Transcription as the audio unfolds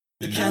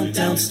The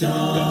countdown starts.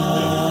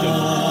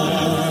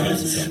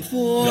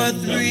 4,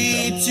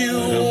 3, 2,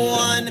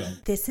 1.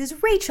 This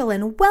is Rachel,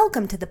 and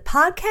welcome to the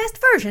podcast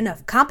version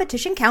of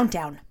Competition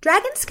Countdown.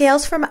 Dragon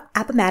Scales from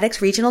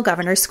Appomattox Regional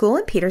Governor's School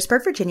in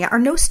Petersburg, Virginia, are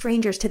no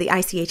strangers to the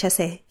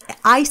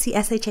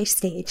ICSHA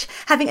stage,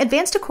 having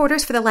advanced to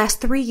quarters for the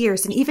last 3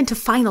 years and even to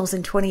finals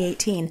in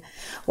 2018.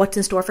 What's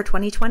in store for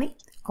 2020?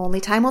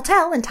 Only time will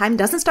tell, and time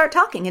doesn't start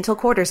talking until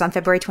quarters on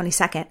February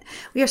 22nd.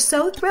 We are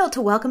so thrilled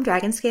to welcome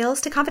Dragon Scales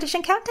to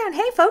Competition Countdown.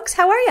 Hey, folks,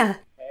 how are you?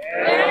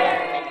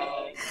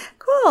 Hey.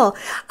 Cool.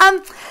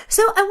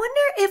 So I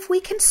wonder if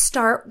we can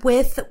start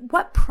with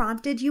what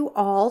prompted you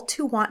all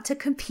to want to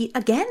compete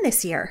again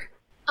this year.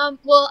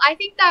 Well, I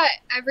think that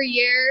every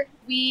year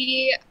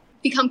we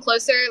become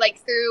closer,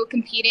 through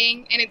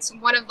competing, and it's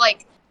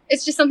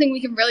it's just something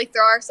we can really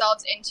throw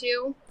ourselves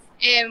into.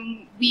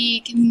 And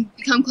we can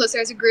become closer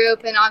as a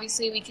group, and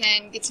obviously we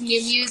can get some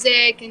new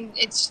music, and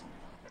it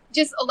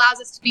just allows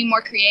us to be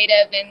more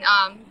creative and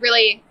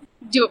really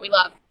do what we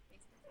love.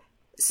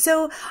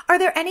 So are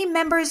there any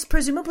members,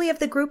 presumably of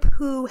the group,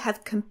 who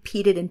have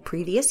competed in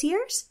previous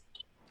years?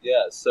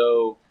 Yeah,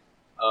 so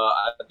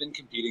I've been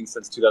competing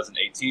since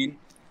 2018.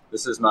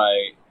 This is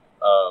my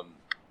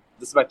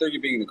third year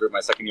being in the group,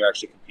 my second year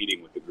actually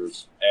competing with the group.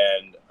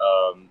 And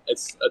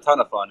it's a ton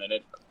of fun, and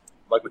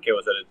like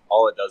Michaela said,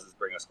 all it does is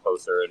bring us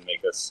closer and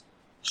make us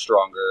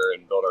stronger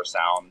and build our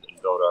sound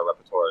and build our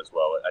repertoire as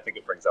well. I think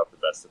it brings out the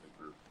best of the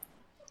group.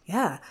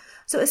 Yeah.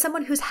 So as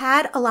someone who's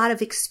had a lot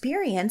of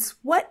experience,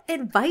 what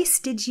advice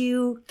did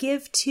you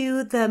give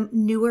to the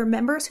newer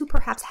members who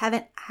perhaps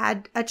haven't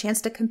had a chance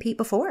to compete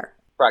before?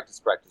 Practice,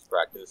 practice,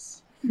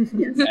 practice.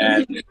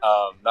 And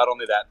not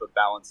only that, but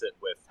balance it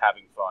with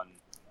having fun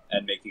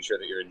and making sure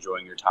that you're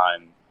enjoying your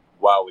time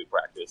while we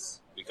practice,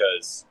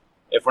 because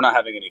if we're not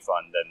having any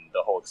fun, then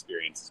the whole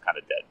experience is kind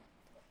of dead.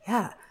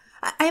 Yeah.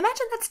 I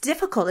imagine that's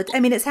difficult. It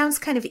sounds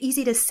kind of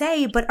easy to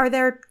say, but are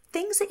there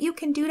things that you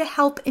can do to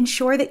help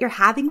ensure that you're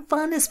having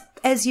fun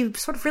as you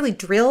sort of really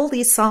drill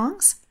these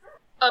songs?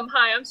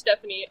 Hi, I'm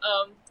Stephanie.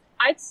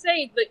 I'd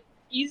say the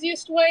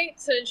easiest way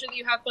to ensure that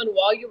you have fun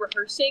while you're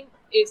rehearsing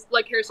is,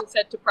 like Harrison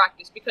said, to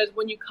practice. Because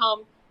when you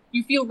come,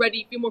 you feel ready,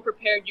 you feel more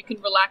prepared, you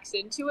can relax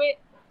into it,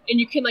 and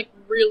you can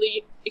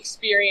really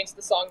experience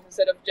the songs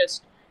instead of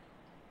just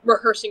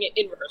rehearsing it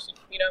in rehearsal,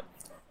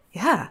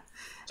 Yeah.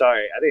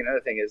 Sorry, I think another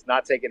thing is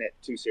not taking it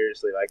too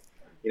seriously.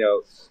 We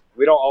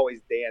don't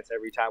always dance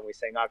every time we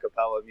sing a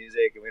cappella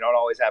music, and we don't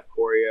always have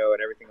choreo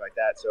and everything like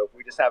that. So if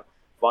we just have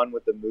fun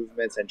with the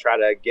movements and try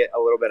to get a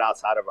little bit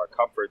outside of our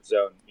comfort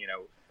zone,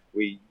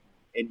 we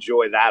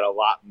enjoy that a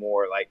lot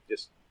more,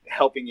 just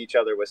helping each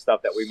other with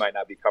stuff that we might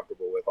not be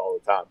comfortable with all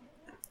the time.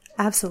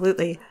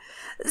 Absolutely.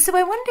 So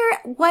I wonder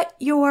what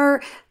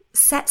your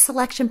set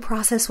selection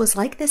process was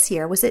like this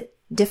year. Was it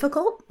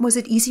difficult? Was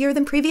it easier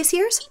than previous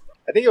years?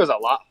 I think it was a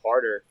lot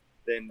harder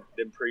than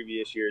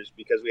previous years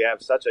because we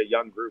have such a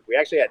young group. We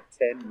actually had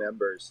 10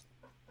 members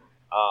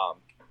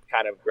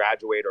kind of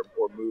graduate or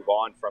move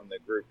on from the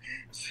group.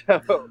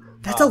 So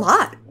that's a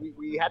lot.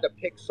 We had to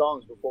pick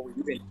songs before we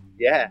even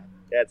it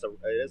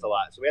is a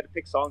lot. So we had to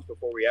pick songs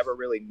before we ever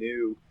really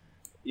knew,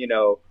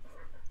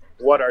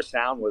 what our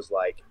sound was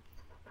like.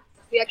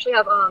 We actually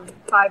have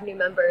 5 new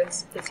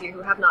members this year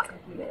who have not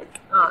competed.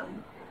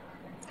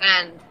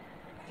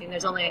 And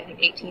there's only, I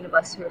think, 18 of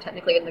us who are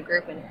technically in the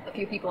group, and a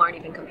few people aren't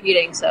even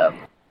competing, so.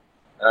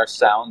 And our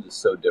sound is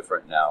so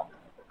different now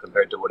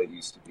compared to what it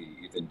used to be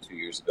even 2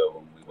 years ago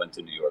when we went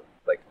to New York.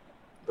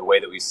 The way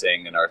that we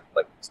sing and our,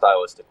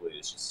 stylistically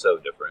is just so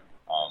different.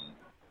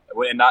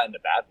 And not in a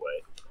bad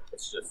way.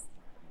 It's just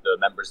the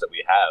members that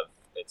we have.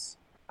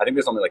 I think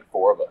there's only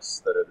 4 of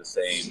us that are the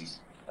same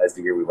as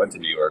the year we went to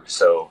New York.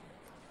 So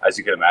as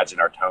you can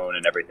imagine, our tone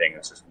and everything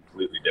is just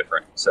completely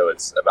different. So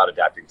it's about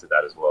adapting to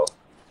that as well.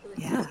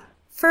 Yeah.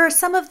 For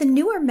some of the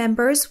newer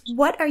members,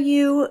 what are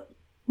you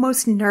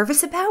most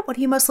nervous about? What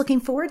are you most looking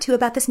forward to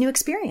about this new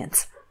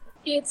experience?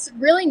 It's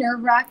really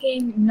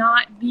nerve-wracking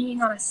not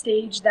being on a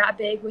stage that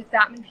big with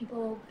that many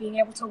people being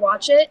able to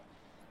watch it.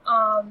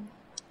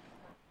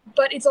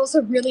 But it's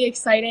also really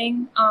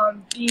exciting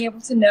being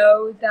able to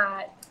know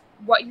that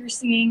what you're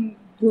singing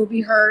will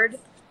be heard,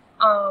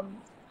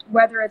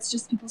 whether it's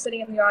just people sitting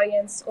in the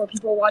audience or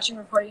people watching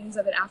recordings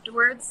of it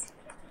afterwards.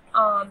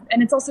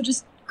 And it's also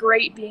just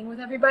great being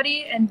with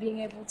everybody and being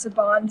able to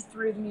bond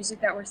through the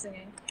music that we're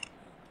singing.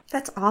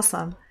 That's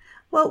awesome.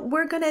 Well,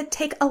 we're going to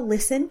take a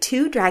listen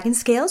to Dragon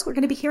Scales. We're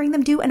going to be hearing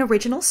them do an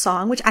original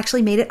song, which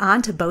actually made it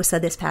on to BOSA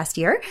this past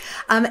year.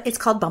 It's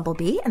called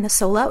Bumblebee, and the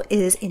solo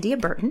is India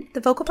Burton. The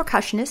vocal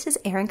percussionist is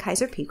Aaron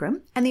Kaiser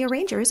Pegram, and the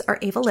arrangers are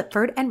Ava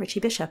Lipford and Richie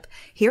Bishop.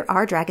 Here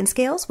are Dragon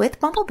Scales with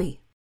Bumblebee.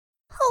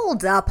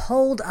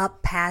 Hold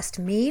up past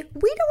me.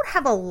 We don't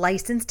have a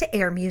license to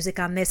air music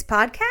on this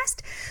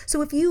podcast.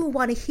 So if you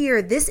want to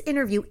hear this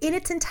interview in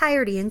its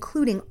entirety,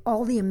 including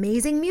all the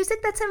amazing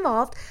music that's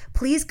involved,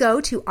 please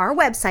go to our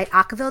website,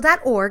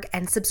 acaville.org,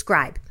 and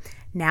subscribe.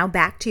 Now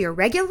back to your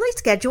regularly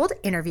scheduled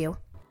interview.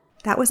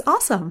 That was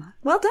awesome.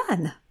 Well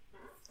done.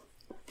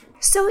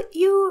 So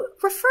you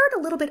referred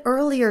a little bit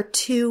earlier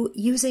to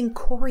using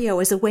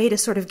choreo as a way to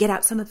sort of get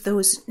out some of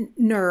those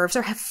nerves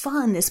or have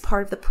fun as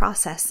part of the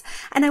process.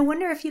 And I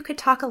wonder if you could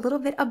talk a little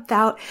bit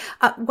about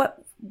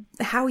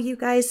how you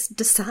guys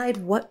decide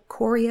what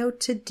choreo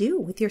to do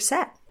with your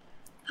set.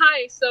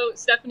 Hi, so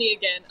Stephanie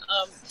again.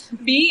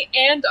 Me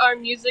and our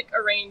music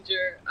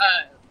arranger,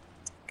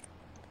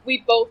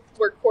 we both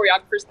were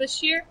choreographers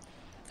this year.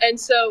 And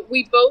so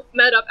we both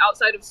met up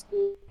outside of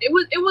school. It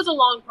was a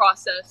long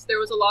process. There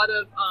was a lot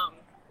of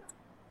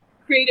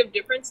creative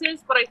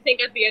differences, but I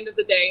think at the end of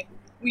the day,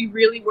 we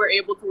really were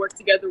able to work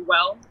together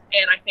well.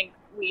 And I think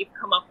we've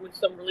come up with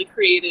some really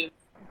creative,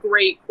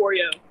 great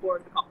choreo for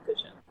the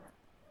competition.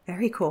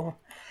 Very cool.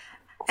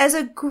 As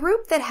a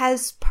group that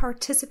has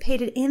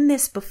participated in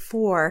this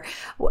before,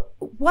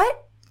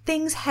 what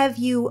things have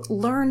you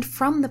learned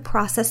from the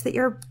process that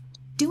you're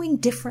doing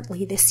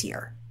differently this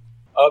year?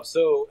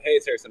 So, hey,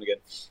 it's Harrison again.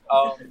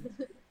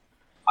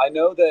 I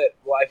know that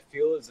I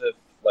feel as if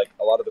like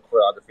a lot of the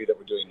choreography that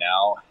we're doing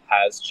now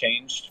has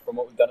changed from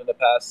what we've done in the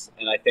past,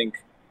 and I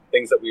think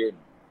things that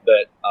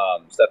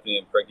Stephanie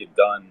and Frankie have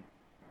done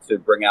to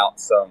bring out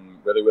some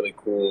really, really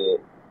cool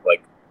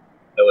like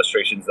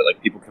illustrations that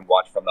like people can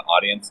watch from the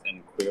audience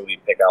and clearly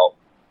pick out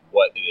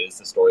what it is,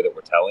 the story that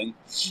we're telling,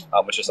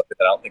 which is something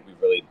that I don't think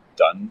we've really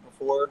done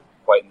before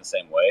quite in the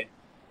same way.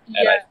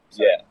 And I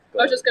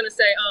was just gonna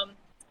say,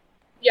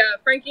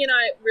 Frankie and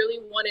I really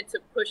wanted to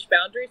push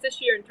boundaries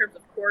this year in terms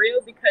of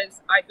choreo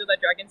because I feel that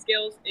Dragon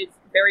Scales is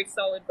very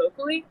solid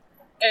vocally.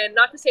 And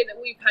not to say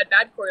that we've had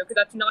bad choreo, because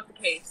that's not the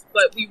case,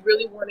 but we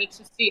really wanted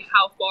to see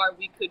how far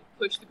we could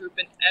push the group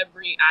in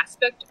every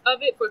aspect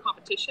of it for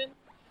competition.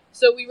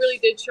 So we really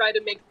did try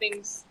to make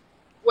things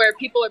where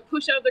people are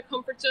pushed out of their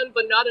comfort zone,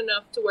 but not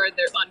enough to where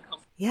they're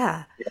uncomfortable.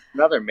 Yeah.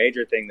 Another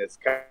major thing that's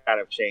kind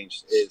of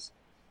changed is,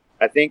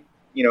 I think,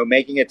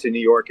 making it to New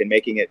York and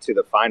making it to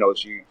the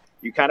finals, you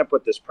kind of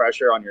put this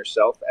pressure on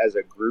yourself as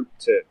a group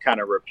to kind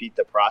of repeat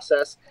the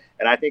process.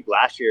 And I think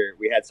last year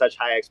we had such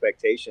high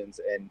expectations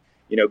and,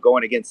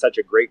 going against such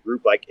a great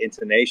group like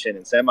Intonation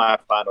in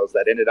semifinals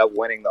that ended up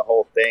winning the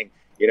whole thing.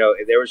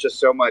 There was just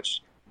so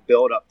much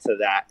build up to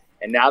that.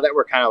 And now that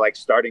we're kind of like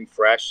starting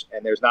fresh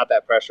and there's not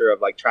that pressure of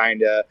like trying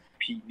to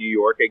beat New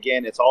York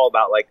again, it's all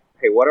about like,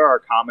 hey, what are our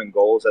common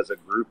goals as a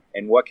group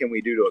and what can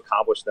we do to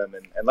accomplish them?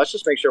 And let's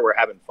just make sure we're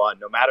having fun,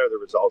 no matter the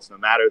results, no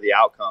matter the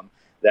outcome,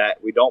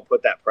 that we don't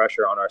put that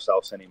pressure on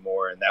ourselves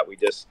anymore and that we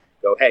just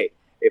go, hey,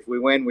 if we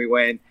win, we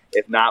win.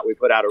 If not, we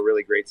put out a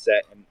really great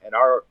set. And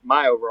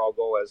my overall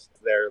goal as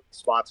their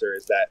sponsor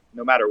is that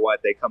no matter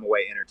what, they come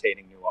away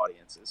entertaining new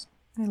audiences.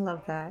 I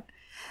love that.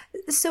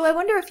 So I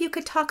wonder if you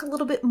could talk a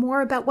little bit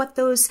more about what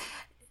those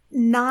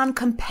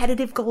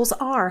non-competitive goals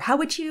are. How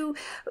would you,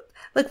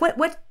 like,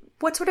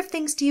 what sort of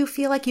things do you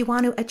feel like you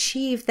want to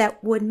achieve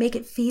that would make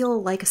it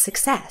feel like a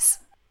success?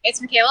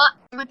 It's Michaela.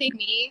 One thing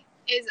me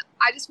is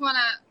I just want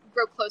to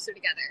grow closer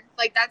together.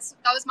 Like that's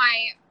always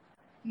my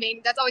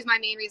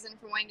main reason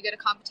for wanting to go to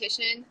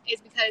competition,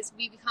 is because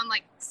we become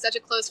like such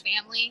a close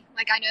family.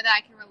 Like I know that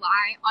I can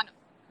rely on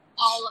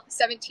all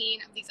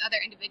 17 of these other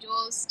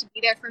individuals to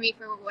be there for me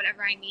for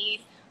whatever I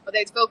need, whether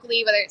it's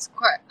vocally, whether it's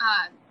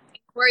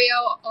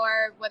choreo,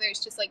 or whether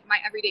it's just like my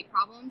everyday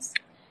problems.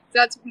 So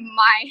that's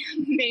my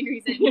main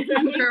reason.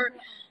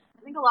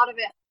 I think a lot of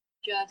it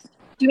just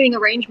doing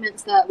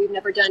arrangements that we've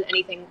never done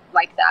anything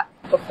like that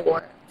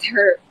before.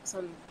 There are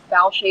some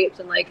vowel shapes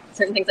and like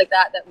certain things like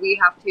that we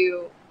have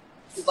to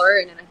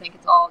learn, and I think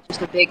it's all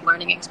just a big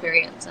learning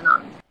experience. And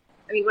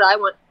what I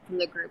want from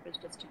the group is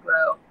just to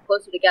grow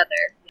closer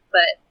together,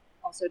 but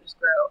also just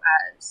grow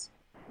as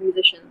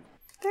musicians.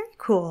 Very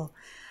cool.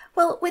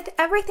 Well, with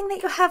everything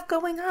that you have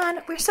going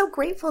on, we're so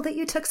grateful that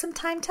you took some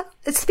time to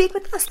speak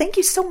with us. Thank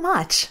you so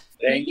much.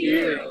 Thank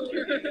you.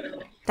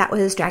 That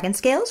was Dragon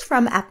Scales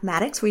from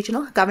Appomattox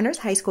Regional Governors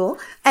High School,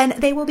 and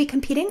they will be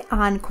competing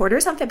on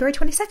quarters on February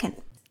 22nd.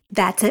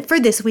 That's it for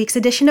this week's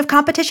edition of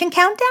Competition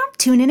Countdown.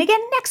 Tune in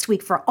again next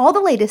week for all the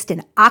latest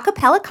in a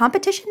cappella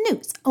competition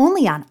news,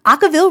 only on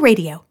Acaville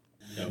Radio.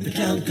 The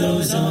count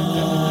goes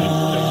on.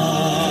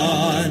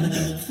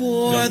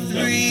 4,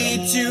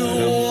 3, 2,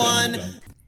 1.